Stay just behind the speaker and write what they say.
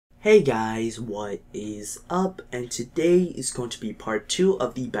Hey guys, what is up? And today is going to be part 2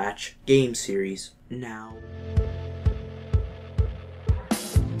 of the batch game series. Now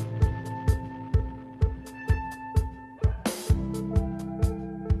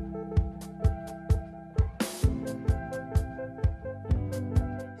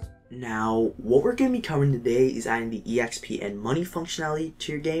what we're going to be covering today is adding the EXP and money functionality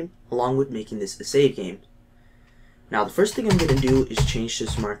to your game, along with making this a save game. Now, the first thing I'm going to do is change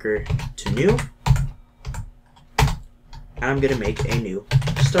this marker to new, and I'm going to make a new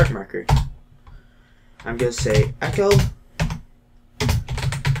start marker. I'm going to say echo,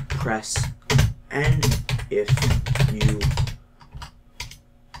 press N if you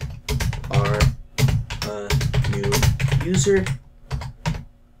are a new user,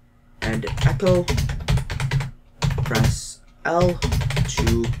 and echo, press L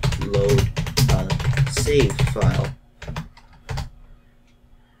to load a save file.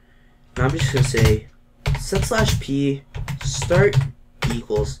 Now I'm just going to say set/p start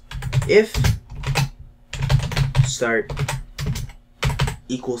equals if start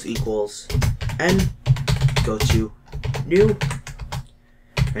equals n, go to new,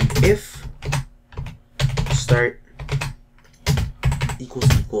 and if start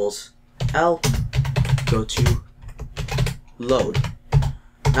equals L, go to load.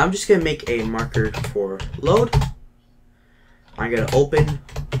 Now I'm just going to make a marker for load. I'm going to open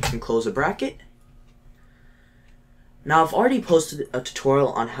and close a bracket. Now I've already posted a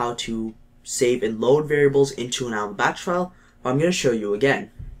tutorial on how to save and load variables into an out of batch file, but I'm going to show you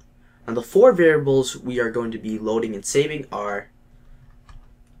again. And the 4 variables we are going to be loading and saving are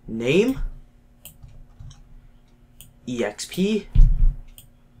name, exp,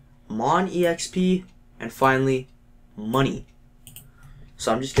 mon exp, and finally money.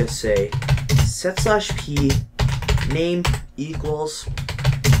 So I'm just going to say set/p name equals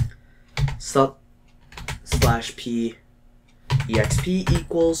 /p exp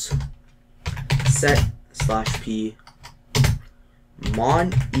equals set/p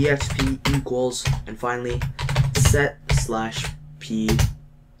mon exp equals, and finally set/p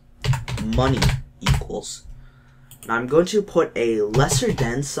money equals. Now I'm going to put a lesser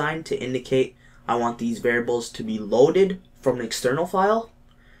than sign to indicate I want these variables to be loaded from an external file,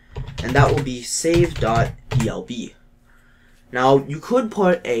 and that will be save.dlb. Now you could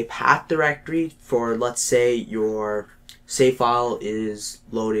put a path directory for, let's say your save file is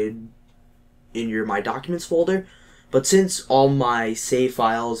loaded in your My Documents folder, but since all my save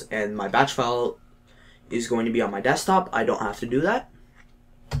files and my batch file is going to be on my desktop, I don't have to do that.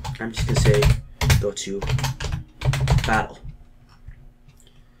 I'm just going to say go to battle.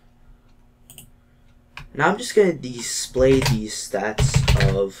 Now I'm just going to display these stats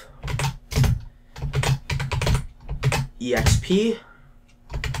of exp,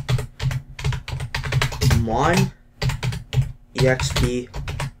 mon exp,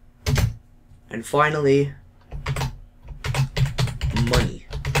 and finally money.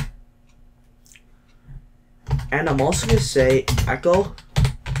 And I'm also going to say echo,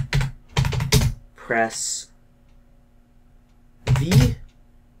 press V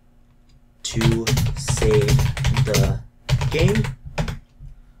to save the game.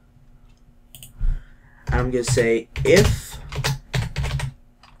 I'm going to say if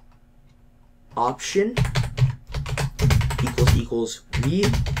option equals V,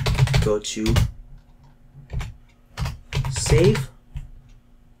 go to save.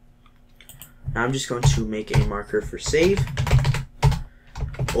 Now I'm just going to make a marker for save,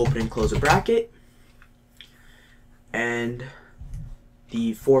 open and close a bracket, and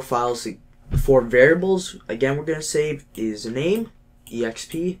the 4 variables again we're going to save is name,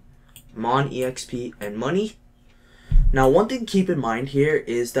 exp, mon exp, and money. Now one thing to keep in mind here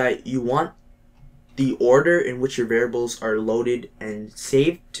is that you want the order in which your variables are loaded and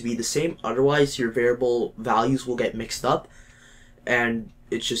saved to be the same, otherwise your variable values will get mixed up and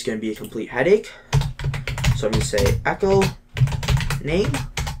it's just going to be a complete headache. So I'm going to say echo name,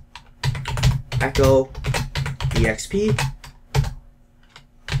 echo exp,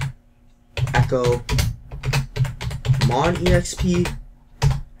 echo mon exp,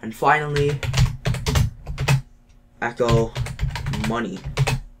 and finally echo money.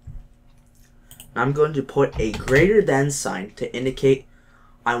 I'm going to put a greater than sign to indicate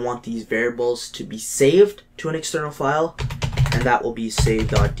I want these variables to be saved to an external file, and that will be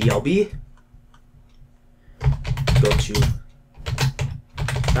save.dlb. Go to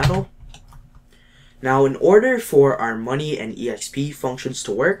battle. Now in order for our money and exp functions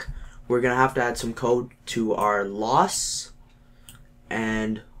to work, we're going to have to add some code to our loss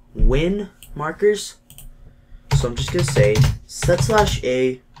and win markers. So I'm just going to say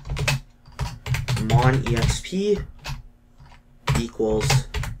set/a mon exp equals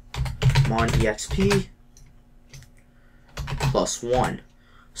mon exp plus 1.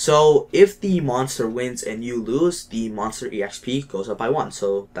 So if the monster wins and you lose, the monster exp goes up by 1.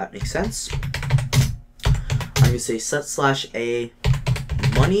 So that makes sense. I'm going to say set/a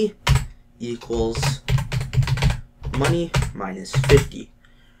money equals money minus 50.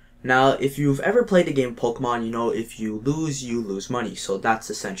 Now, if you've ever played a game of Pokemon, you know if you lose money. So that's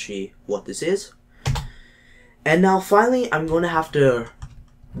essentially what this is. And now finally, I'm going to have to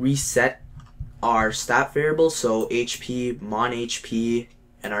reset our stat variables. So HP, mon HP,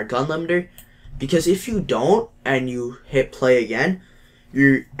 and our gun limiter. Because if you don't, and you hit play again,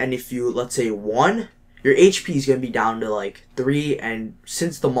 and if you, let's say, won, your HP is going to be down to like 3. And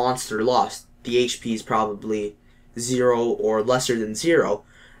since the monster lost, the HP is probably 0 or lesser than 0.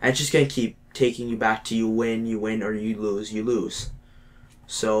 And it's just going to keep taking you back to you win, or you lose.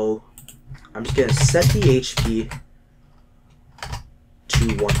 So I'm just going to set the HP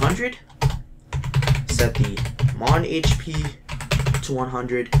to 100. Set the mon HP to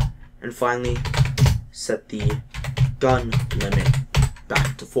 100. And finally, set the gun limit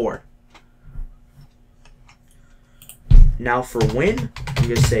back to 4. Now for win, I'm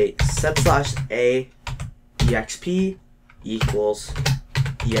going to say set/a exp equals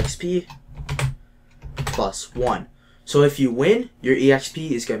exp plus 1. So if you win, your exp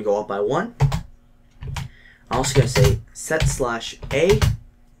is going to go up by 1. I'm also going to say set/a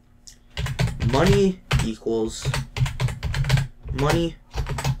money equals money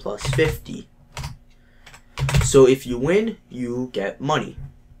plus 50. So if you win, you get money.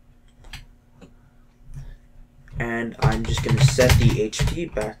 And I'm just going to set the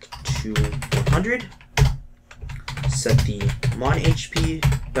HP back to 100. Set the mon HP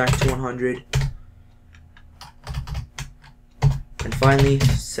back to 100. And finally,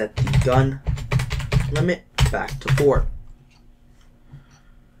 set the gun limit back to 4.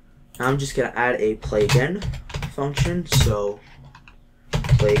 Now I'm just going to add a play again function. So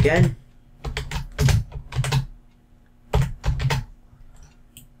play again.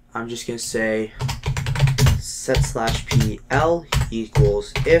 I'm just going to say set/pl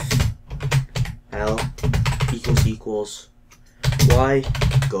equals if l equals y,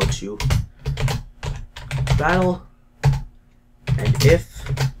 go to battle, and if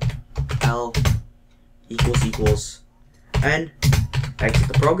l equals n, exit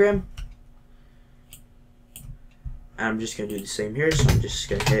the program. And I'm just going to do the same here, so I'm just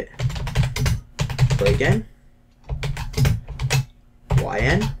going to hit play again,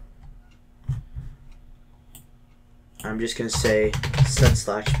 yn. I'm just going to say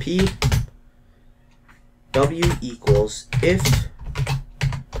set/p w equals if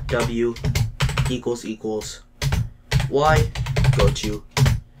w equals y, go to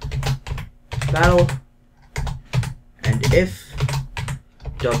battle, and if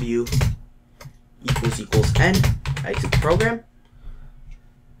w equals n, exit the program.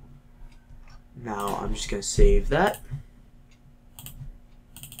 Now I'm just going to save that,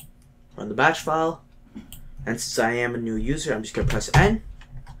 run the batch file, and since I am a new user, I'm just going to press N.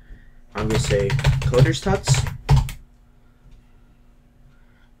 I'm going to say coder's tuts,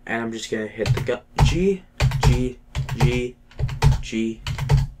 and I'm just going to hit the G.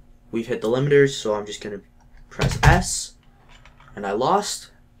 We've hit the limiters, so I'm just going to press S, and I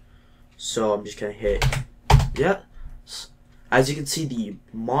lost, so I'm just going to hit, yep. As you can see, the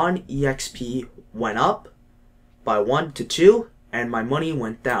mon exp went up by 1 to 2, and my money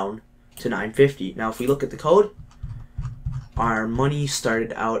went down to 950. Now if we look at the code, our money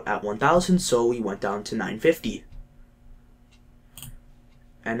started out at 1,000, so we went down to 950.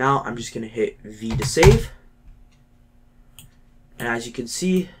 And now I'm just going to hit V to save. And as you can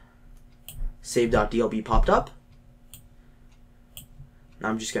see, save.dlb popped up. Now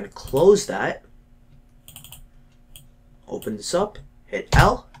I'm just going to close that. Open this up, hit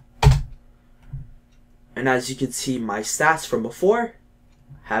L. And as you can see, my stats from before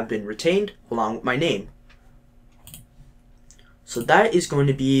have been retained along with my name. So that is going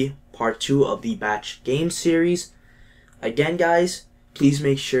to be part 2 of the batch game series. Again, guys, please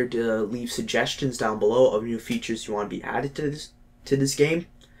make sure to leave suggestions down below of new features you want to be added to this game.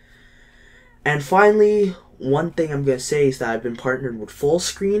 And finally, one thing I'm going to say is that I've been partnered with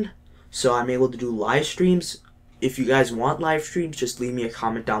Fullscreen, so I'm able to do live streams. If you guys want live streams, just leave me a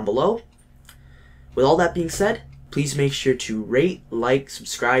comment down below. With all that being said, please make sure to rate, like,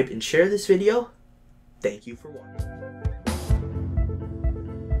 subscribe, and share this video. Thank you for watching.